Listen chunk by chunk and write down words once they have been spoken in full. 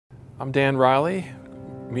I'm Dan Riley,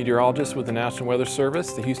 meteorologist with the National Weather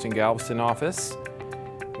Service, the Houston Galveston office.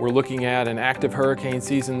 We're looking at an active hurricane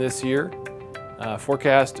season this year.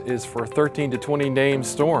 Forecast is for 13 to 20 named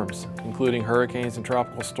storms, including hurricanes and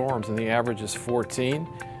tropical storms, and the average is 14.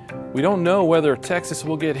 We don't know whether Texas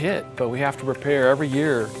will get hit, but we have to prepare every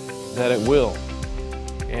year that it will,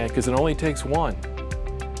 and because it only takes one.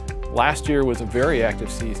 Last year was a very active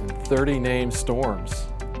season, 30 named storms,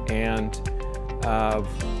 and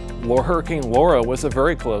Hurricane Laura was a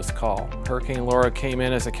very close call. Hurricane Laura came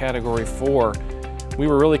in as a Category 4. We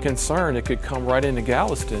were really concerned it could come right into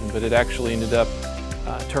Galveston, but it actually ended up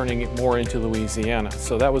turning it more into Louisiana.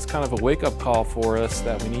 So that was kind of a wake-up call for us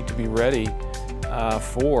that we need to be ready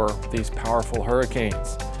for these powerful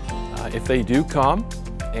hurricanes. If they do come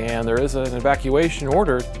and there is an evacuation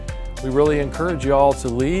ordered, we really encourage you all to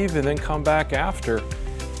leave and then come back after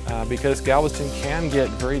because Galveston can get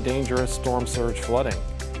very dangerous storm surge flooding.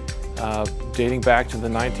 Dating back to the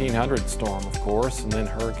 1900 storm, of course, and then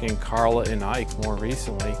Hurricane Carla and Ike more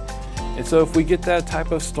recently. And so if we get that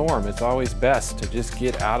type of storm, it's always best to just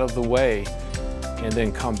get out of the way and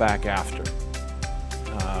then come back after.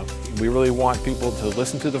 We really want people to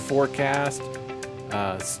listen to the forecast,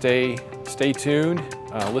 stay tuned,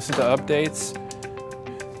 listen to updates.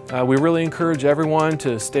 We really encourage everyone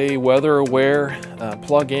to stay weather aware,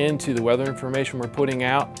 plug into the weather information we're putting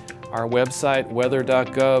out. Our website,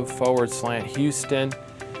 weather.gov/Houston.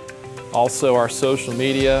 Also our social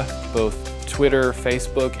media, both Twitter,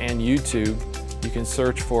 Facebook, and YouTube. You can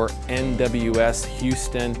search for NWS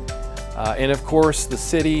Houston. And of course, the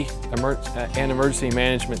city and emergency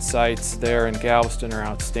management sites there in Galveston are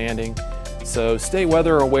outstanding. So stay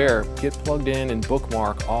weather aware, get plugged in and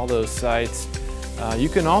bookmark all those sites. You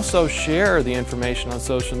can also share the information on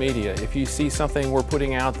social media. If you see something we're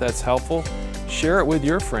putting out that's helpful, share it with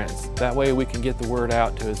your friends. That way we can get the word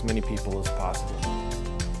out to as many people as possible.